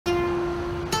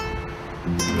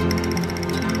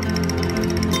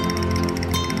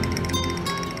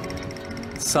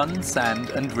Sun, sand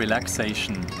and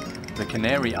relaxation. The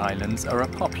Canary Islands are a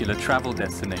popular travel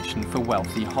destination for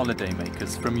wealthy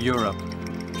holidaymakers from Europe,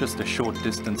 just a short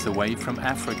distance away from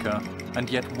Africa and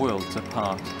yet worlds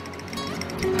apart.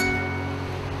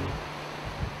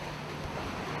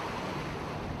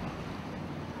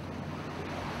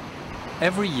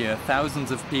 Every year,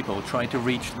 thousands of people try to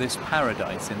reach this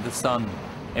paradise in the sun.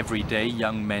 Every day,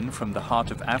 young men from the heart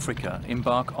of Africa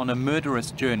embark on a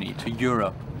murderous journey to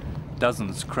Europe.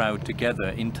 Dozens crowd together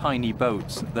in tiny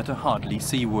boats that are hardly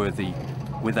seaworthy.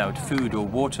 Without food or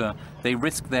water, they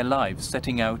risk their lives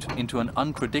setting out into an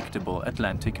unpredictable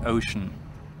Atlantic Ocean.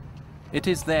 It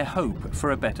is their hope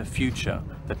for a better future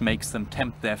that makes them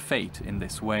tempt their fate in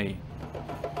this way.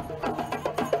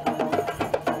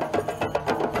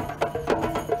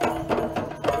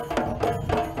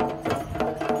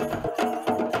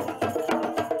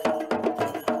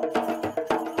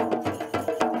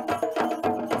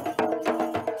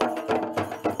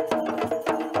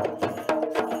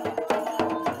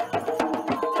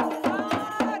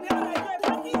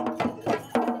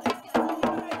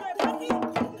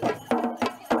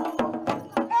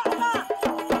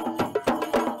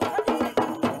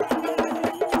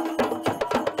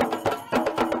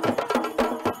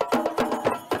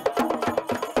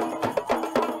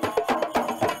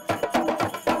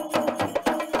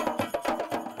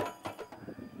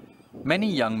 Many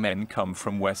young men come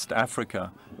from West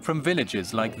Africa, from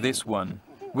villages like this one.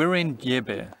 We're in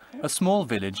Yebe, a small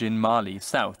village in Mali,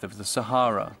 south of the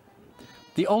Sahara.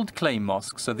 The old clay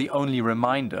mosques are the only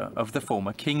reminder of the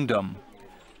former kingdom.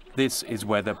 This is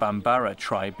where the Bambara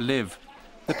tribe live,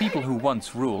 the people who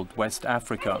once ruled West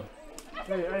Africa.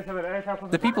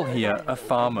 The people here are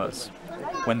farmers.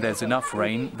 When there's enough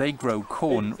rain, they grow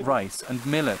corn, rice and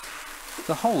millet.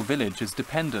 The whole village is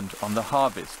dependent on the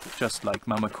harvest, just like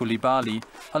Mama Coulibaly,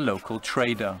 a local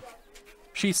trader.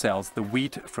 She sells the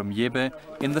wheat from Yebe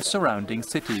in the surrounding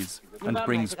cities and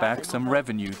brings back some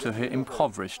revenue to her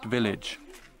impoverished village.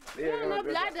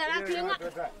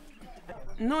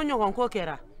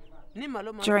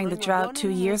 During the drought 2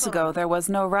 years ago, there was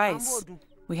no rice.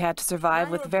 We had to survive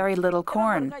with very little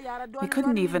corn. We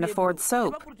couldn't even afford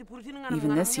soap.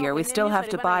 Even this year, we still have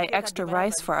to buy extra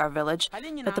rice for our village,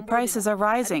 but the prices are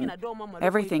rising.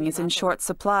 Everything is in short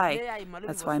supply.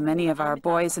 That's why many of our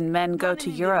boys and men go to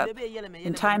Europe.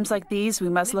 In times like these, we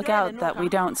must look out that we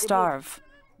don't starve.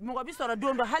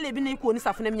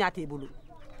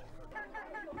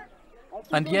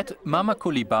 And yet, Mama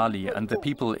Coulibaly and the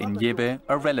people in Yebe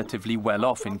are relatively well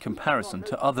off in comparison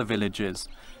to other villages.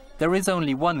 There is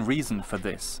only one reason for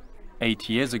this. 8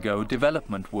 years ago,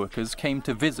 development workers came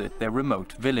to visit their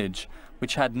remote village,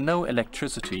 which had no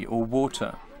electricity or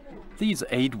water. These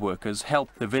aid workers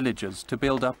helped the villagers to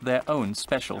build up their own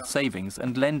special savings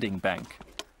and lending bank.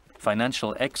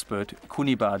 Financial expert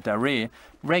Kuniba Dare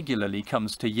regularly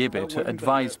comes to Yebe to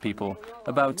advise people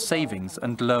about savings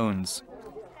and loans.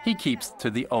 He keeps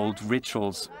to the old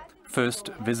rituals, first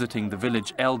visiting the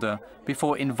village elder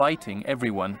before inviting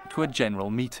everyone to a general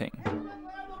meeting.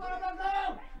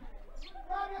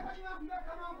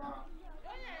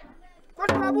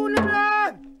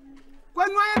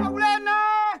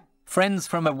 Friends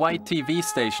from a white TV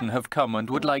station have come and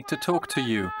would like to talk to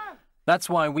you. That's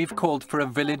why we've called for a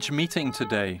village meeting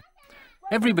today.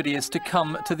 Everybody is to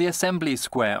come to the assembly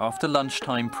square after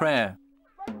lunchtime prayer.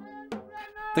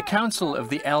 The Council of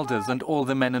the Elders and all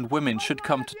the men and women should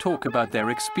come to talk about their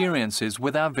experiences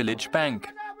with our village bank.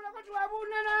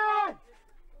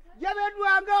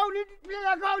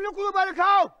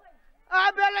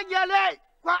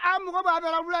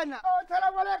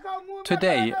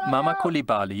 Today, Mama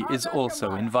Coulibaly is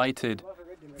also invited.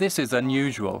 This is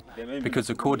unusual, because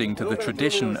according to the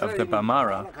tradition of the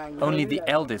Bambara, only the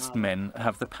eldest men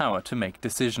have the power to make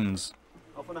decisions.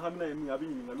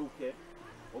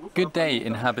 Good day,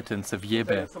 inhabitants of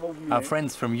Yebe. Our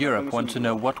friends from Europe want to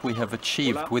know what we have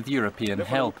achieved with European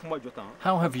help.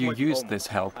 How have you used this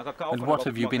help, and what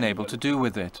have you been able to do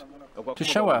with it? To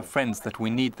show our friends that we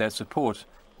need their support,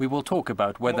 we will talk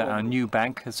about whether our new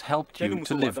bank has helped you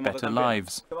to live better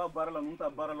lives.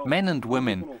 Men and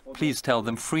women, please tell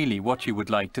them freely what you would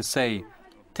like to say.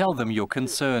 Tell them your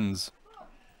concerns.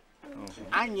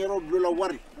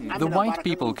 The white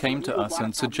people came to us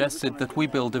and suggested that we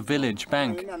build a village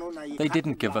bank. They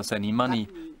didn't give us any money,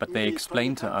 but they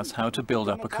explained to us how to build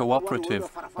up a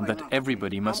cooperative and that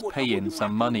everybody must pay in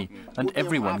some money and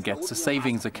everyone gets a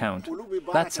savings account.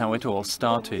 That's how it all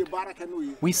started.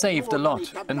 We saved a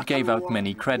lot and gave out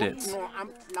many credits.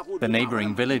 The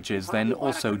neighboring villages then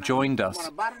also joined us.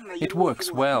 It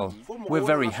works well. We're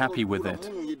very happy with it.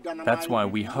 That's why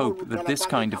we hope that this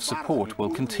kind of support will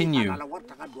continue.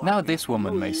 Now this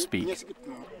woman may speak.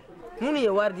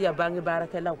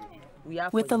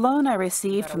 With the loan I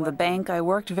received from the bank, I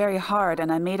worked very hard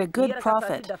and I made a good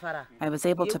profit. I was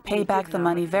able to pay back the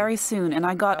money very soon and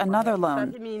I got another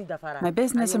loan. My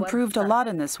business improved a lot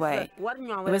in this way.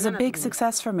 It was a big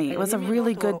success for me. It was a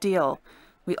really good deal.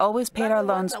 We always paid our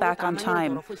loans back on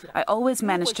time. I always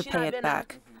managed to pay it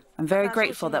back. I'm very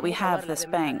grateful that we have this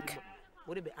bank.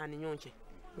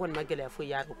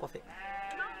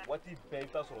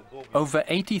 Over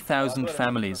 80,000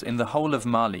 families in the whole of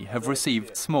Mali have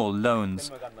received small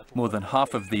loans. More than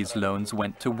half of these loans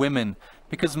went to women,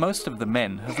 because most of the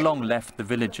men have long left the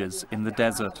villages in the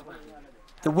desert.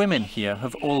 The women here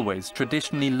have always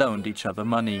traditionally loaned each other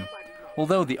money.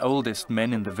 Although the oldest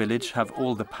men in the village have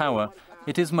all the power,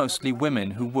 it is mostly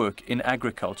women who work in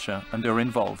agriculture and are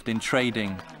involved in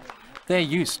trading. They're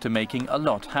used to making a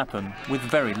lot happen with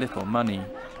very little money.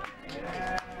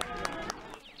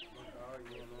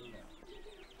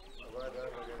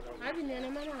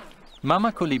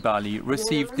 Mama Coulibaly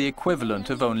received the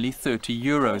equivalent of only 30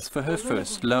 euros for her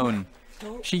first loan.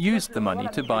 She used the money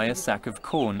to buy a sack of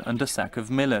corn and a sack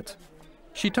of millet.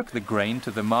 She took the grain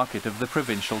to the market of the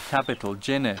provincial capital,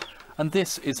 Yebe, and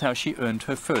this is how she earned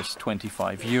her first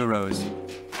 25 euros.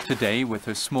 Today, with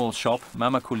her small shop,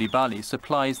 Mama Coulibaly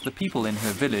supplies the people in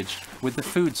her village with the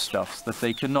foodstuffs that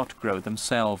they cannot grow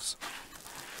themselves.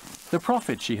 The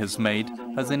profit she has made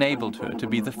has enabled her to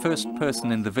be the first person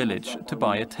in the village to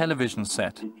buy a television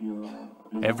set.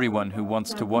 Everyone who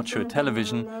wants to watch her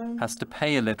television has to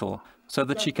pay a little so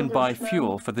that she can buy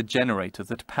fuel for the generator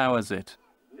that powers it.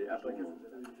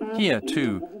 Here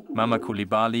too, Mama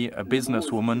Coulibaly, a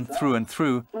businesswoman through and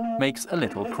through, makes a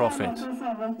little profit.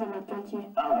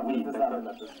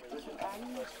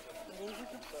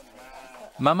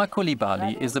 Mama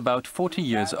Coulibaly is about 40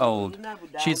 years old.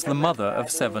 She's the mother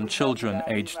of 7 children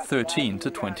aged 13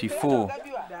 to 24.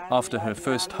 After her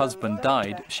first husband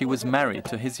died, she was married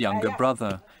to his younger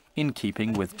brother, in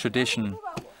keeping with tradition.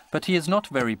 But he is not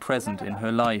very present in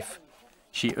her life.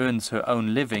 She earns her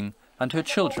own living and her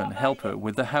children help her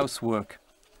with the housework.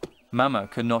 Mama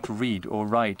cannot read or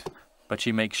write, but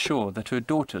she makes sure that her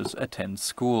daughters attend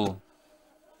school.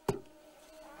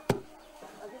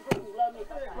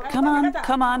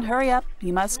 Come on, hurry up.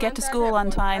 You must get to school on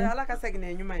time.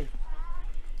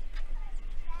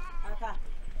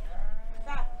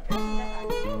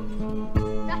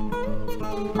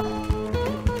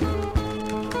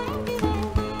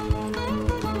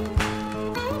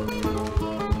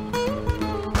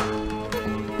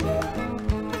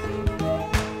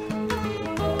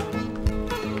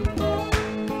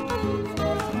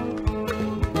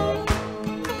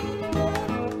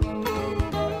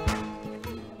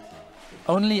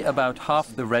 Only about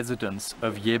half the residents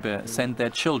of Yebe send their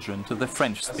children to the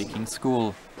French-speaking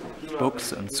school.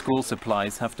 Books and school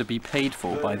supplies have to be paid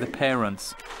for by the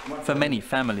parents. For many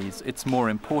families, it's more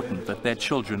important that their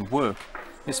children work,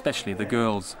 especially the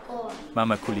girls.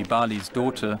 Mama Coulibaly's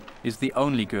daughter is the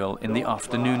only girl in the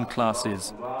afternoon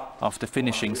classes. After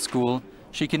finishing school,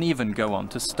 she can even go on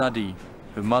to study.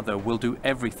 Her mother will do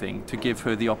everything to give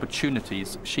her the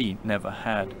opportunities she never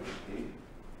had.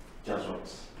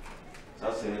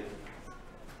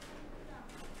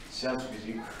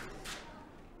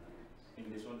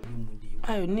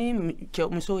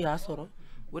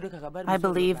 I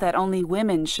believe that only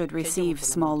women should receive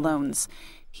small loans.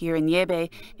 Here in Yebe,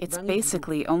 it's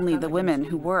basically only the women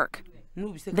who work.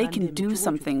 They can do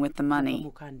something with the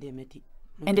money.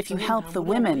 And if you help the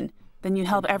women, then you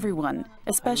help everyone,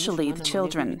 especially the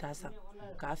children.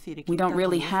 We don't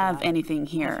really have anything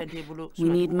here. We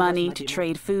need money to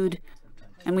trade food,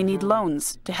 and we need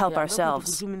loans to help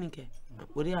ourselves.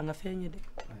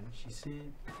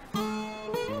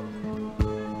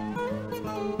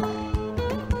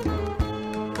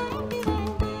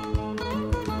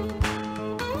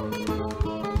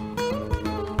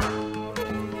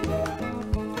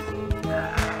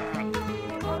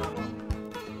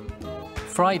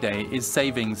 Friday is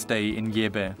Savings Day in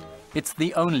Yebe. It's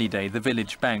the only day the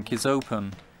village bank is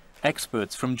open.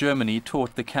 Experts from Germany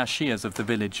taught the cashiers of the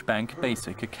village bank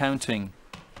basic accounting.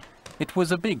 It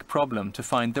was a big problem to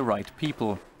find the right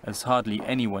people, as hardly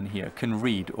anyone here can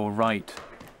read or write.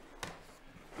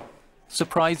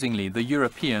 Surprisingly, the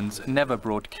Europeans never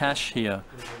brought cash here,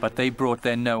 but they brought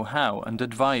their know-how and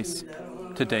advice.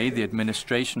 Today, the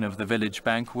administration of the village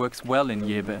bank works well in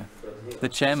Yebe. The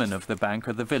chairman of the bank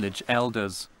are the village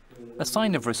elders, a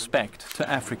sign of respect to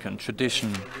African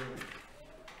tradition.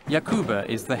 Yakuba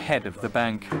is the head of the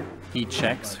bank. He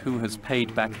checks who has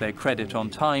paid back their credit on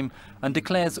time and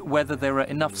declares whether there are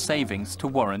enough savings to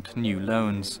warrant new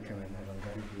loans.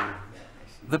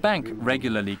 The bank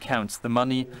regularly counts the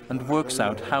money and works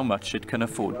out how much it can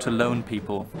afford to loan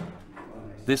people.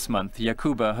 This month,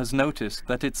 Yakuba has noticed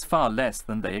that it's far less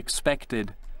than they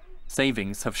expected.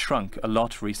 Savings have shrunk a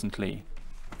lot recently.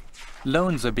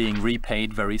 Loans are being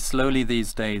repaid very slowly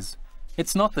these days.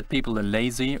 It's not that people are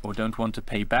lazy or don't want to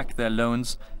pay back their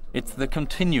loans, it's the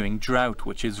continuing drought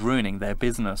which is ruining their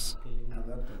business.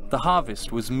 The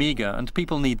harvest was meager and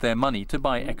people need their money to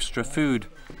buy extra food.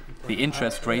 The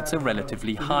interest rates are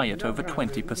relatively high at over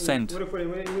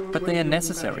 20%, but they are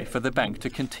necessary for the bank to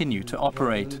continue to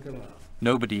operate.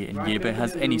 Nobody in Yebe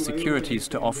has any securities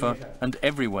to offer, and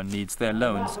everyone needs their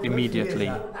loans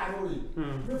immediately.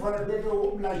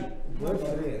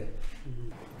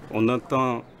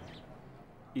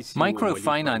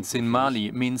 Microfinance in Mali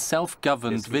means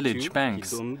self-governed village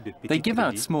banks. They give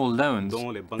out small loans.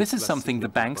 This is something the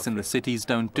banks in the cities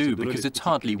don't do because it's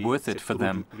hardly worth it for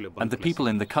them, and the people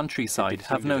in the countryside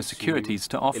have no securities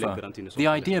to offer. The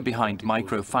idea behind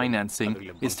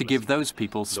microfinancing is to give those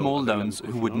people small loans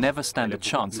who would never stand a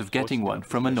chance of getting one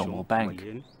from a normal bank.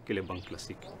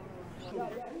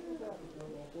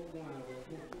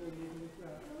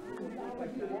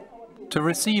 To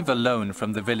receive a loan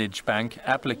from the village bank,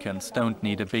 applicants don't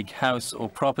need a big house or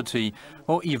property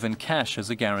or even cash as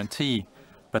a guarantee.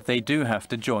 But they do have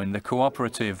to join the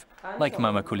cooperative, like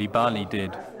Mama Coulibaly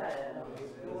did.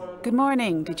 Good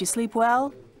morning. Did you sleep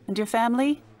well? And your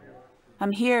family?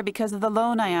 I'm here because of the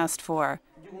loan I asked for.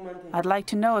 I'd like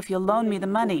to know if you'll loan me the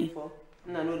money.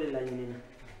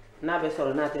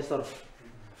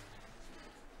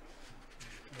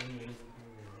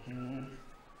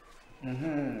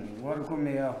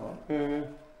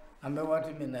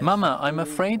 Mama, I'm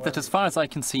afraid that as far as I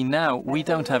can see now, we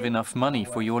don't have enough money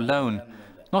for your loan.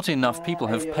 Not enough people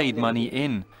have paid money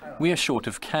in. We are short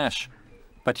of cash.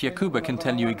 But Yakuba can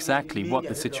tell you exactly what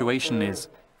the situation is.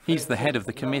 He's the head of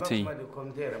the committee.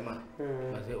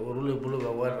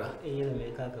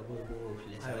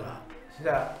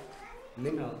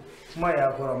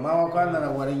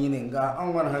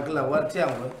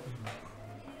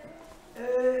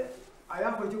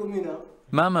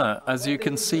 Mama, as you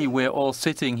can see, we're all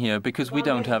sitting here because we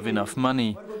don't have enough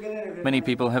money. Many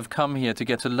people have come here to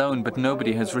get a loan, but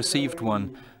nobody has received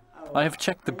one. I have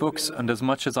checked the books, and as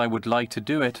much as I would like to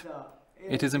do it,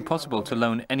 it is impossible to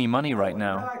loan any money right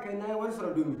now.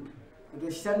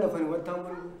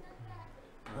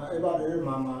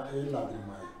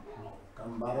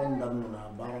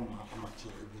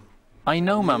 I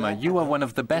know, Mama, you are one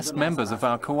of the best members of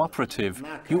our cooperative.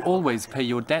 You always pay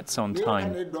your debts on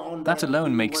time. That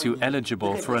alone makes you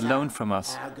eligible for a loan from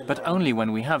us, but only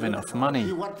when we have enough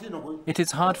money. It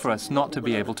is hard for us not to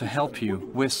be able to help you.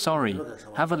 We're sorry.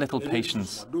 Have a little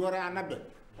patience.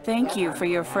 Thank you for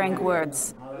your frank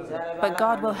words. But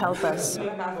God will help us.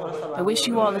 I wish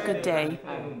you all a good day.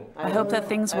 I hope that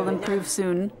things will improve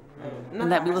soon,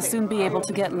 and that we will soon be able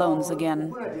to get loans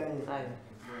again.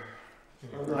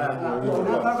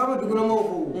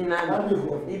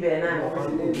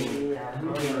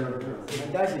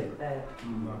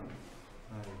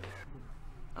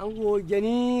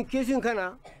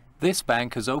 This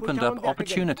bank has opened up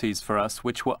opportunities for us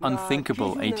which were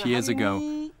unthinkable 8 years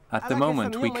ago. At the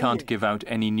moment, we can't give out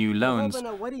any new loans,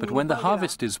 but when the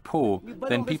harvest is poor,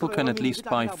 then people can at least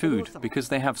buy food because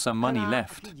they have some money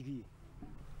left.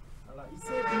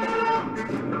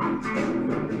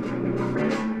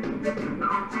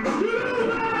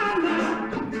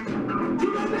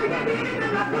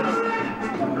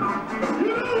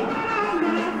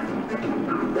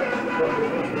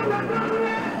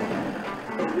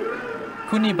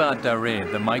 Coulibaly,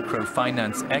 the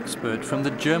microfinance expert from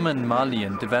the German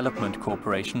Malian Development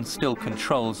Corporation, still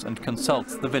controls and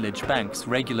consults the village banks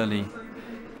regularly.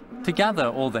 To gather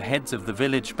all the heads of the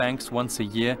village banks once a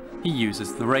year, he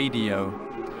uses the radio.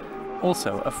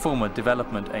 Also a former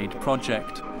development aid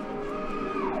project.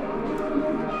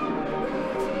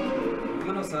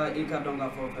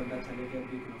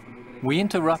 We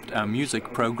interrupt our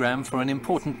music program for an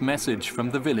important message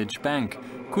from the village bank.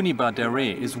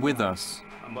 Coulibaly is with us.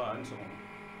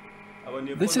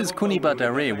 This is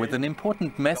Coulibaly with an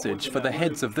important message for the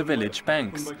heads of the village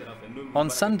banks. On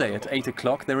Sunday at 8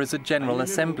 o'clock there is a general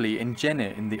assembly in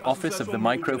Yebe in the office of the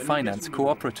Microfinance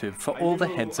cooperative for all the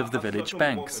heads of the village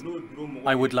banks.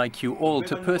 I would like you all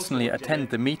to personally attend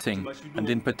the meeting, and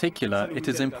in particular it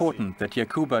is important that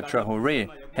Yakuba Traoré,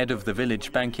 head of the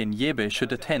village bank in Yebe,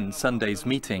 should attend Sunday's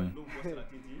meeting.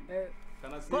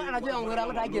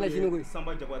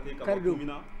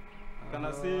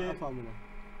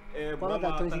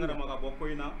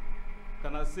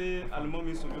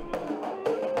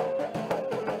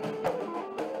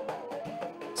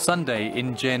 Sunday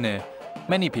in Yebe,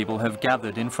 many people have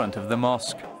gathered in front of the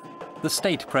mosque. The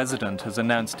state president has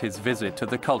announced his visit to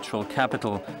the cultural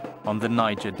capital on the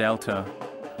Niger Delta.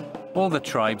 All the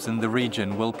tribes in the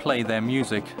region will play their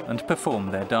music and perform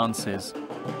their dances.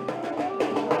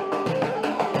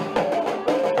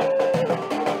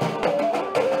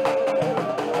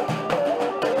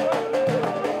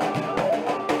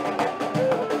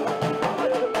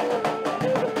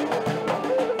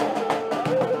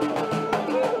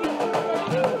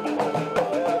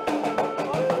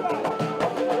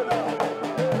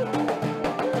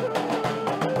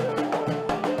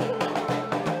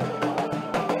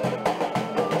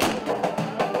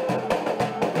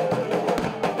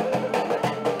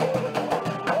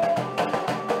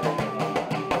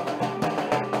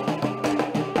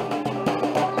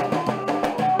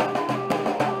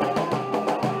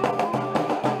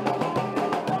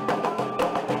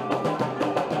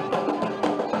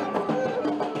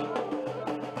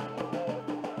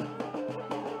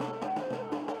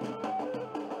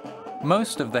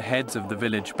 Most of the heads of the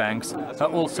village banks are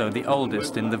also the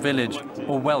oldest in the village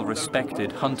or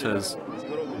well-respected hunters.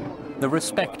 The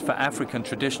respect for African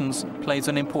traditions plays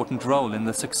an important role in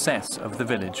the success of the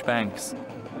village banks.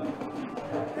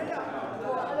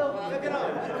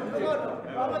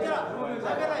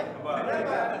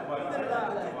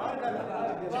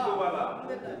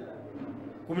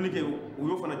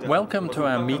 Welcome to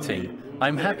our meeting.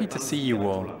 I'm happy to see you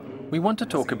all. We want to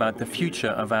talk about the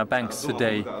future of our banks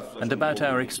today and about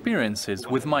our experiences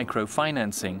with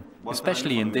microfinancing,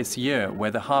 especially in this year where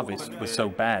the harvest was so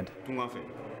bad.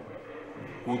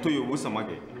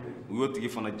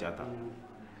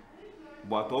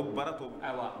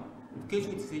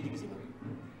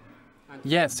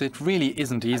 Yes, it really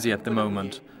isn't easy at the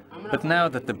moment. But now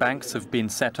that the banks have been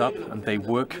set up and they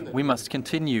work, we must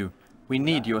continue. We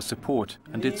need your support,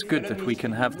 and it's good that we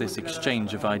can have this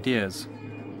exchange of ideas.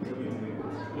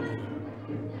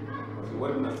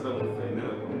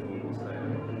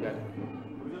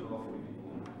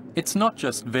 It's not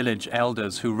just village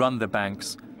elders who run the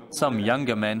banks. Some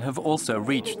younger men have also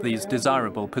reached these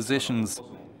desirable positions.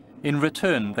 In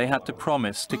return, they had to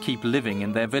promise to keep living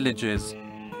in their villages.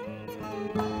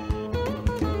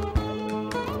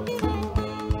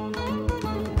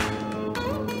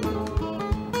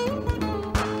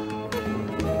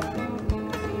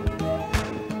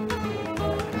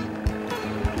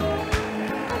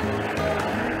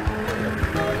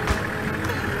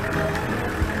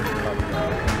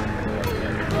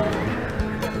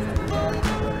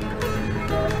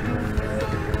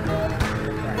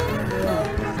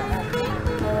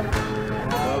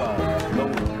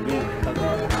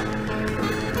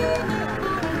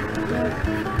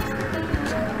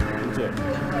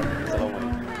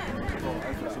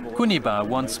 Coulibaly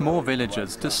wants more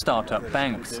villagers to start up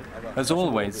banks. As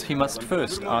always, he must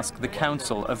first ask the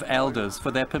council of elders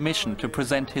for their permission to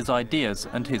present his ideas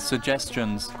and his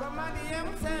suggestions.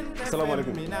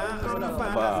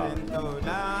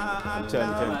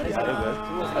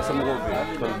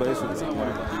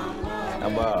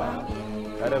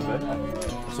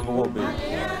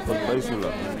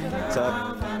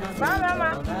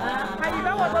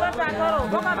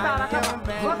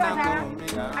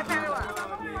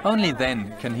 Only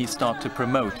then can he start to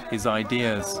promote his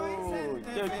ideas.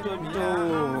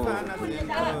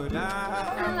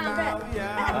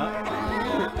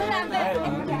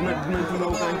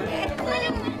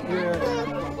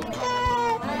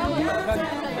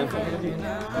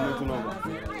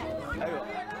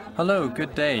 Hello,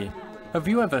 good day. Have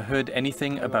you ever heard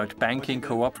anything about banking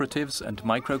cooperatives and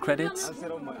microcredits?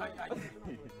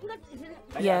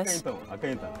 Yes.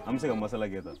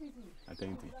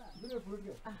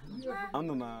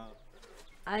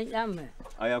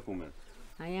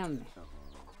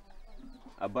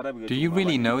 Do you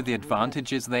really know the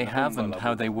advantages they have and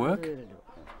how they work?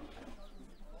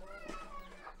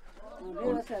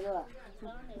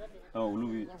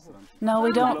 No,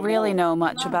 we don't really know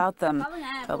much about them,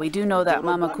 but we do know that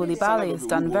Mama Coulibaly has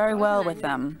done very well with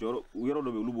them.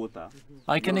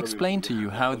 I can explain to you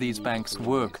how these banks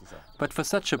work, but for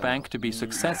such a bank to be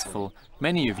successful,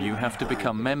 many of you have to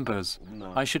become members.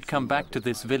 I should come back to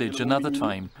this village another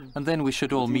time, and then we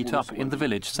should all meet up in the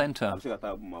village center.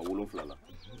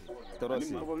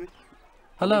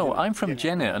 Hello, I'm from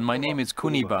Jene, and my name is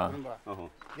Kuniba.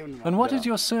 And what is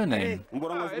your surname?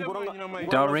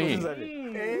 Dare.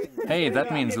 Hey,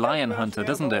 that means lion hunter,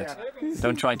 doesn't it?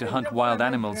 Don't try to hunt wild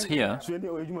animals here.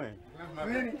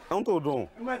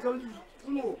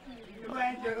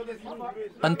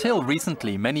 Until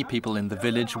recently, many people in the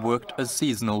village worked as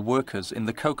seasonal workers in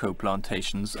the cocoa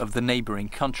plantations of the neighboring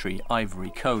country,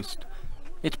 Ivory Coast.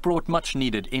 It brought much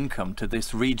needed income to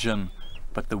this region,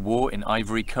 but the war in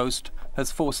Ivory Coast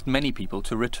has forced many people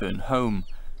to return home.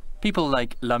 People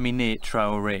like Lamine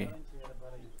Traoré.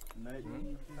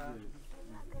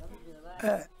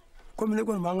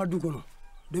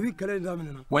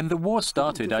 When the war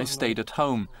started, I stayed at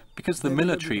home because the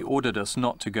military ordered us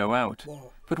not to go out.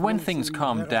 But when things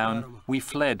calmed down, we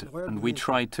fled and we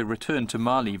tried to return to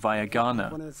Mali via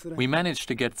Ghana. We managed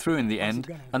to get through in the end,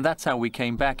 and that's how we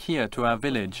came back here to our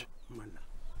village.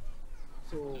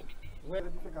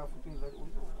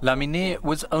 Lamine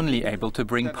was only able to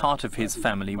bring part of his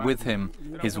family with him.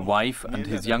 His wife and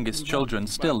his youngest children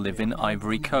still live in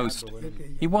Ivory Coast.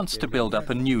 He wants to build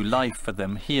up a new life for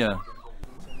them here.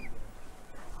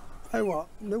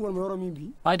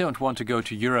 I don't want to go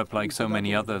to Europe like so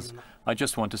many others. I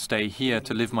just want to stay here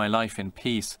to live my life in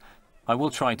peace. I will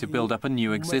try to build up a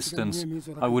new existence.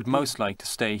 I would most like to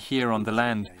stay here on the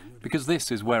land, because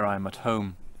this is where I'm at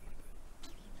home.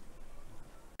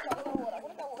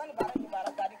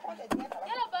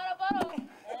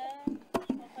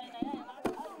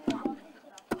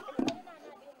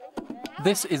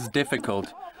 This is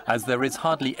difficult, as there is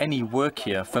hardly any work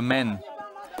here for men.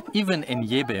 Even in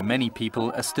Yebe, many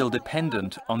people are still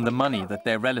dependent on the money that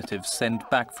their relatives send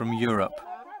back from Europe.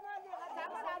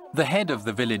 The head of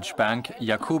the village bank,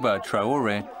 Yakuba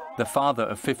Traoré, the father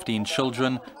of 15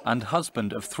 children and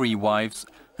husband of 3 wives,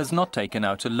 has not taken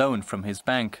out a loan from his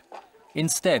bank.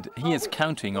 Instead, he is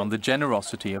counting on the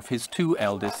generosity of his 2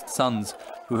 eldest sons,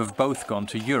 who have both gone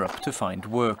to Europe to find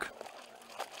work.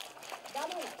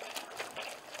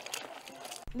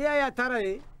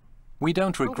 We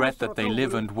don't regret that they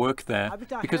live and work there,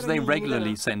 because they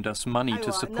regularly send us money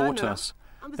to support us.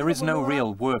 There is no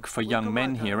real work for young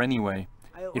men here anyway.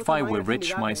 If I were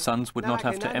rich, my sons would not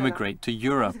have to emigrate to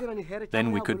Europe.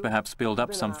 Then we could perhaps build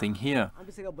up something here.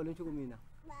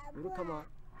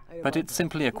 But it's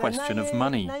simply a question of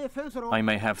money. I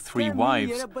may have 3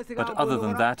 wives, but other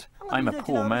than that, I'm a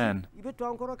poor man.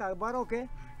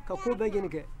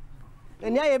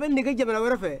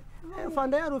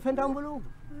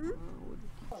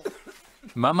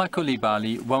 Mama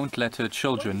Coulibaly won't let her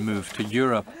children move to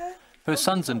Europe. Her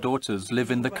sons and daughters live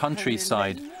in the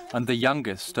countryside, and the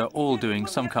youngest are all doing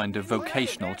some kind of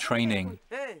vocational training.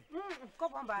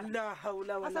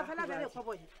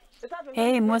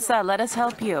 Hey, Musa, let us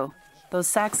help you. Those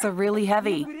sacks are really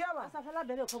heavy.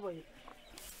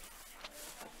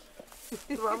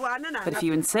 But if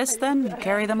you insist, then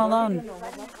carry them alone.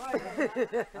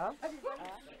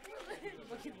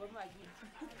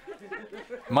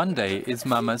 Monday is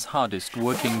Mama's hardest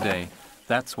working day.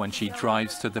 That's when she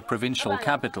drives to the provincial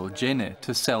capital, Jene,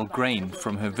 to sell grain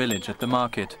from her village at the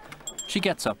market. She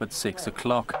gets up at 6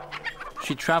 o'clock.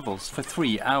 She travels for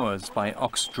 3 hours by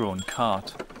ox-drawn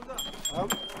cart.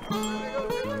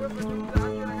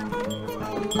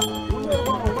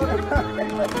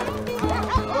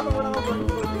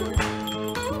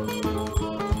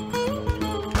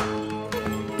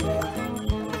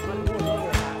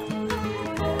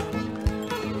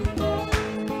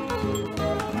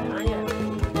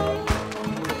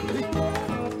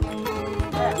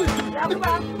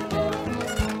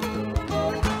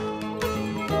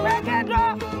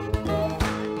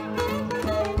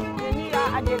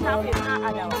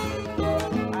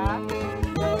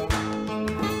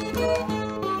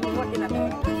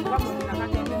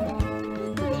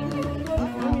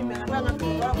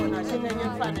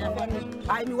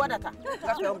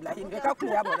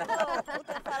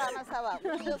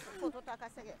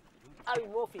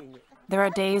 There are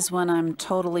days when I'm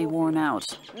totally worn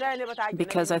out,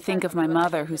 because I think of my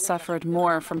mother who suffered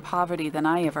more from poverty than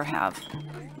I ever have.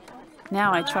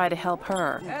 Now I try to help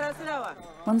her.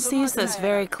 One sees this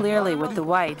very clearly with the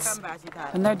whites.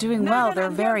 When they're doing well, they're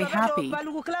very happy.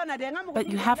 But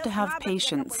you have to have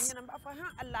patience.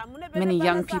 Many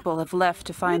young people have left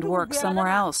to find work somewhere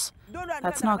else.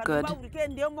 That's not good.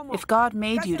 If God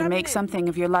made you to make something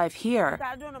of your life here,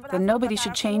 then nobody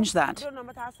should change that.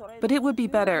 But it would be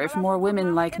better if more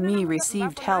women like me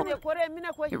received help.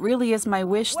 It really is my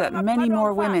wish that many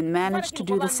more women manage to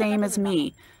do the same as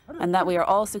me, and that we are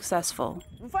all successful.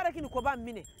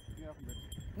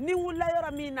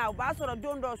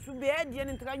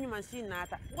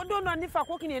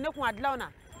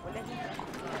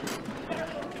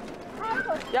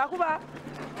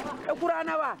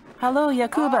 Hello,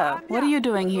 Yakuba. What are you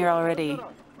doing here already?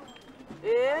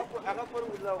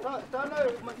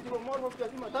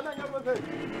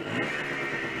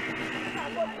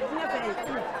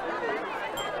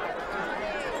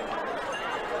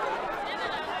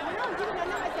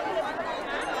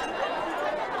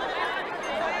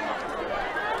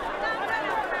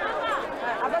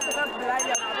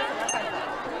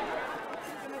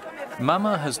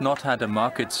 Mama has not had a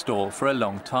market stall for a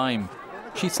long time.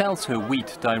 She sells her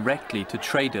wheat directly to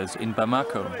traders in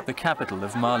Bamako, the capital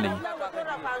of Mali.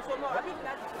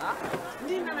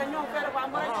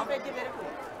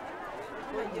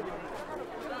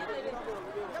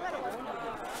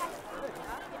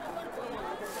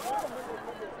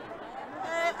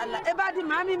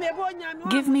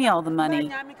 Give me all the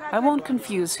money. I won't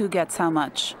confuse who gets how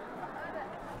much.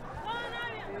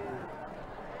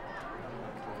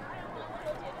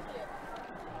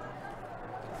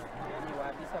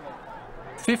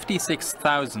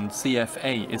 $56,000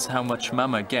 CFA is how much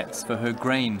Mama gets for her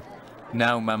grain.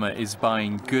 Now Mama is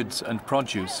buying goods and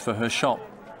produce for her shop.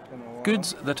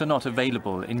 Goods that are not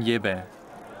available in Yebe.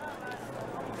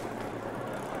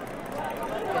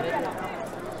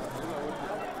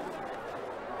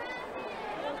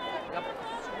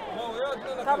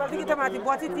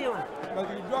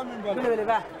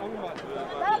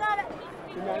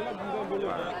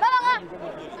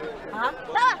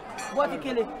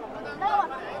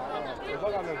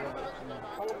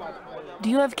 Do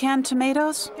you have canned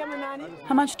tomatoes?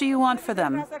 How much do you want for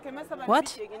them?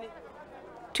 What?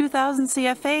 2,000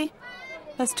 CFA?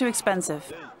 That's too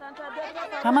expensive.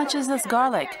 How much is this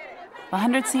garlic?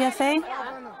 100 CFA?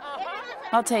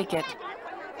 I'll take it.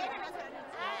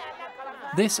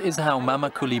 This is how Mama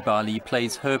Coulibaly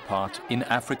plays her part in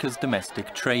Africa's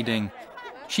domestic trading.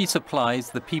 She supplies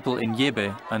the people in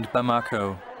Yebe and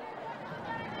Bamako.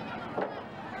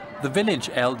 The village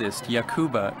eldest,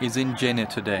 Yakuba, is in Djenne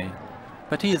today,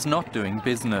 but he is not doing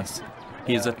business.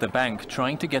 He is at the bank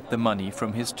trying to get the money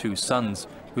from his two sons,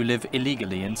 who live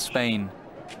illegally in Spain.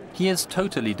 He is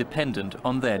totally dependent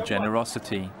on their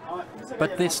generosity.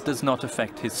 But this does not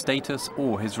affect his status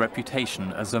or his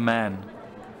reputation as a man.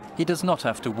 He does not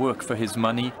have to work for his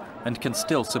money and can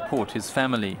still support his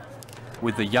family.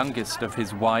 With the youngest of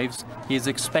his wives, he is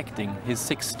expecting his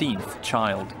 16th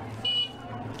child.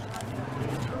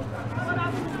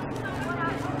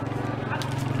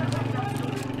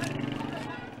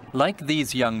 Like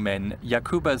these young men,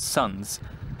 Yakuba's sons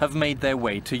have made their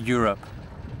way to Europe.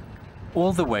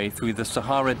 All the way through the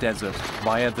Sahara Desert,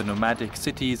 via the nomadic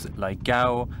cities like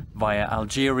Gao, via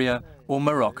Algeria or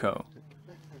Morocco.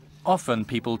 Often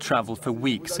people travel for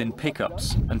weeks in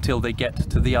pickups until they get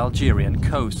to the Algerian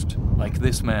coast, like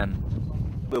this man.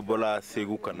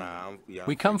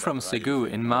 We come from Ségou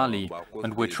in Mali,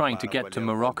 and we're trying to get to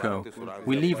Morocco.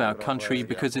 We leave our country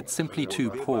because it's simply too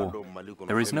poor.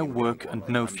 There is no work and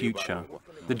no future.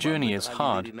 The journey is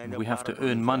hard, and we have to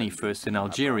earn money first in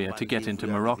Algeria to get into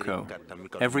Morocco.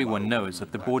 Everyone knows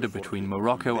that the border between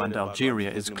Morocco and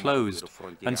Algeria is closed,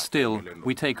 and still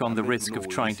we take on the risk of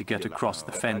trying to get across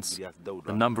the fence.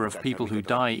 The number of people who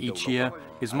die each year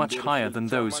is much higher than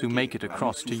those who make it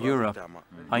across to Europe.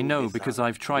 I know because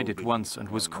I've tried it once and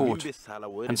was caught.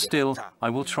 And still, I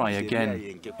will try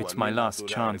again. It's my last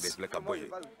chance.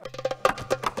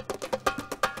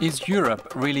 Is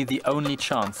Europe really the only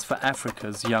chance for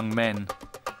Africa's young men?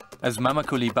 As Mama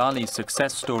Coulibaly's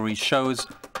success story shows,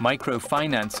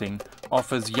 microfinancing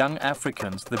offers young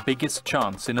Africans the biggest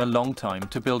chance in a long time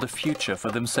to build a future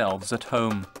for themselves at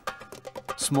home.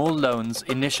 Small loans,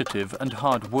 initiative and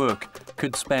hard work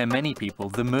could spare many people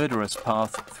the murderous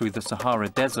path through the Sahara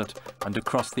Desert and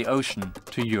across the ocean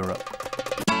to Europe.